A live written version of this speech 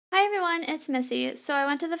everyone, it's Missy. So I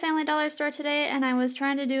went to the Family Dollar store today and I was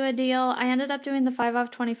trying to do a deal. I ended up doing the 5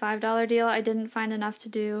 off $25 deal. I didn't find enough to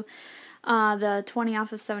do the 20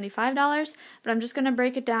 off of $75, but I'm just going to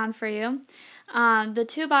break it down for you. The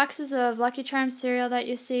 2 boxes of Lucky Charms cereal that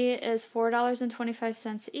you see is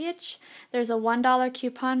 $4.25 each. There's a $1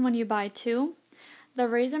 coupon when you buy 2. The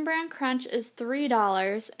Raisin Bran Crunch is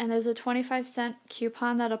 $3 and there's a 25-cent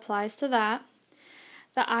coupon that applies to that.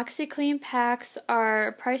 The OxiClean packs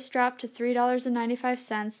are price dropped to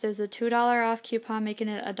 $3.95. There's a $2 off coupon making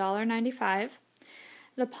it $1.95.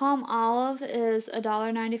 The Palm Olive is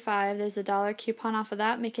 $1.95. There's a $1 coupon off of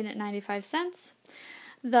that making it 95 cents.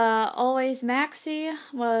 The Always Maxi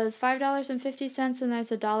was $5.50 and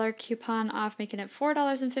there's a $1 coupon off making it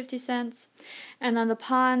 $4.50. And then the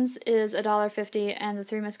Pond's is $1.50 and the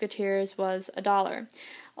Three Musketeers was $1.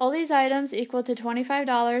 All these items equal to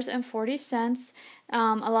 $25.40,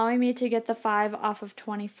 allowing me to get the 5 off of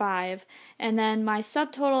 25. And then my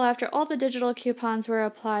subtotal after all the digital coupons were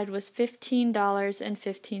applied was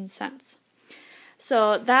 $15.15.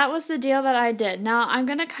 So that was the deal that I did. Now I'm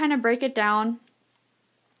going to kind of break it down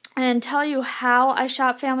and tell you how I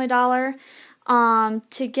shop Family Dollar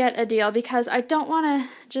to get a deal, because I don't want to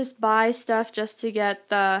just buy stuff just to get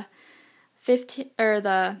the 15 or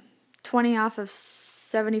the 20 off of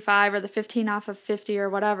 75 or the 15 off of 50 or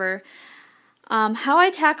whatever. How I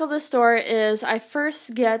tackle the store is I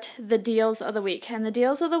first get the deals of the week, and the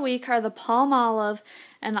deals of the week are the Palm Olive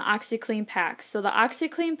and the OxiClean packs. So the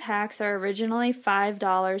OxiClean packs are originally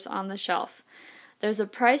 $5 on the shelf. There's a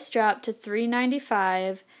price drop to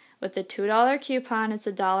 $3.95. With the $2 coupon, it's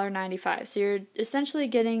 $1.95. So you're essentially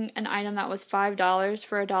getting an item that was $5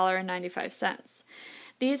 for $1.95.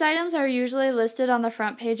 These items are usually listed on the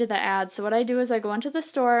front page of the ad. So what I do is I go into the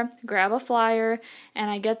store, grab a flyer,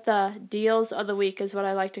 and I get the deals of the week is what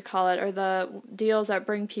I like to call it, or the deals that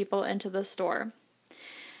bring people into the store.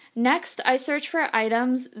 Next, I search for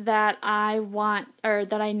items that I want or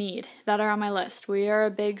that I need that are on my list. We are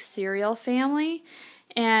a big cereal family,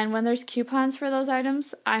 and when there's coupons for those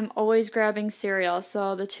items, I'm always grabbing cereal.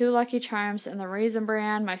 So the 2 Lucky Charms and the Raisin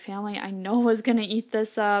Bran, my family I know is going to eat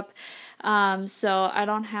this up. So I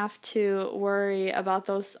don't have to worry about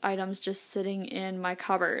those items just sitting in my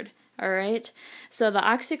cupboard. Alright, so the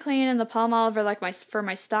OxiClean and the Palm Olive are like for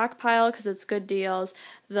my stockpile because it's good deals.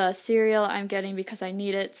 The cereal I'm getting because I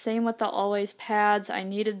need it. Same with the Always pads, I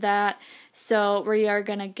needed that. So we are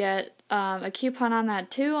going to get a coupon on that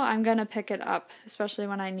too. I'm going to pick it up, especially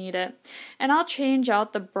when I need it. And I'll change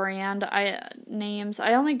out the brand names.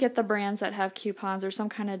 I only get the brands that have coupons or some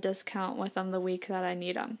kind of discount with them the week that I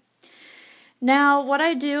need them. Now, what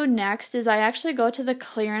I do next is I actually go to the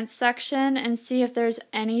clearance section and see if there's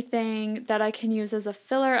anything that I can use as a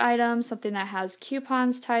filler item, something that has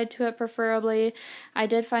coupons tied to it preferably. I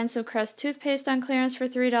did find some Crest toothpaste on clearance for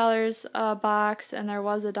 $3 a box, and there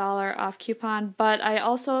was a $1 off coupon, but I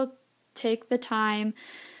also take the time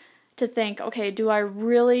to think, okay, do I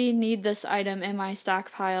really need this item in my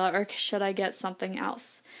stockpile, or should I get something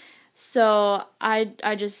else? So I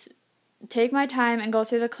just take my time and go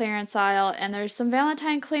through the clearance aisle, and there's some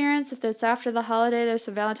Valentine clearance. If it's after the holiday, there's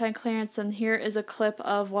some Valentine clearance, and here is a clip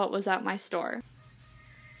of what was at my store.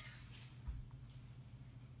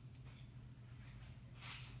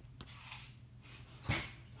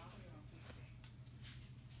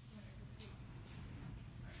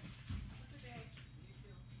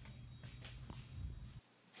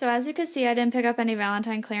 So as you can see, I didn't pick up any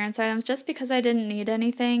Valentine clearance items just because I didn't need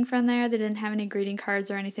anything from there. They didn't have any greeting cards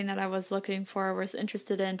or anything that I was looking for or was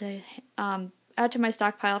interested in to add to my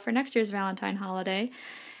stockpile for next year's Valentine holiday.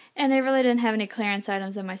 And they really didn't have any clearance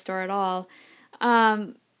items in my store at all.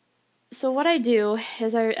 So what I do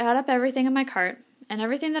is I add up everything in my cart, and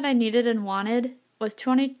everything that I needed and wanted was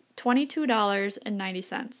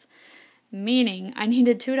 $22.90. Meaning I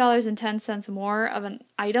needed $2.10 more of an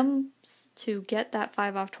item to get that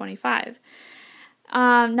 5 off 25.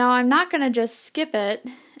 Now I'm not going to just skip it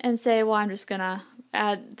and say, well, I'm just going to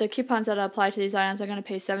add the coupons that apply to these items. I'm going to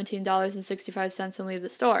pay $17.65 and leave the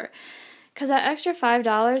store. Because that extra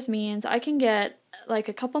 $5 means I can get like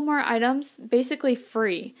a couple more items basically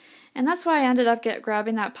free. And that's why I ended up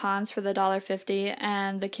grabbing that Pond's for the $1.50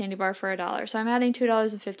 and the candy bar for $1. So I'm adding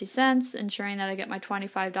 $2.50, ensuring that I get my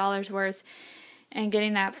 $25 worth and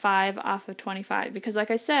getting that 5 off of 25. Because like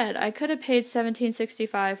I said, I could have paid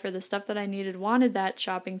 $17.65 for the stuff that I wanted that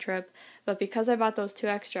shopping trip, but because I bought those 2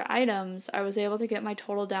 extra items, I was able to get my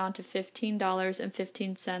total down to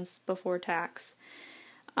 $15.15 before tax.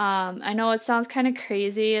 I know it sounds kind of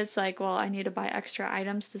crazy. It's like, well, I need to buy extra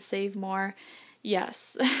items to save more.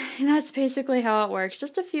 Yes, that's basically how it works.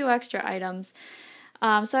 Just a few extra items.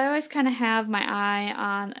 So I always kind of have my eye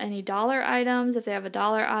on any dollar items. If they have a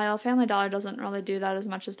dollar aisle, Family Dollar doesn't really do that as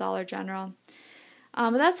much as Dollar General.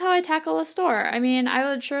 But that's how I tackle a store. I mean, I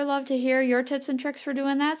would sure love to hear your tips and tricks for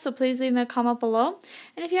doing that, so please leave me a comment below.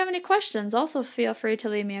 And if you have any questions, also feel free to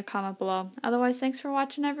leave me a comment below. Otherwise, thanks for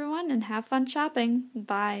watching, everyone, and have fun shopping.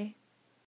 Bye.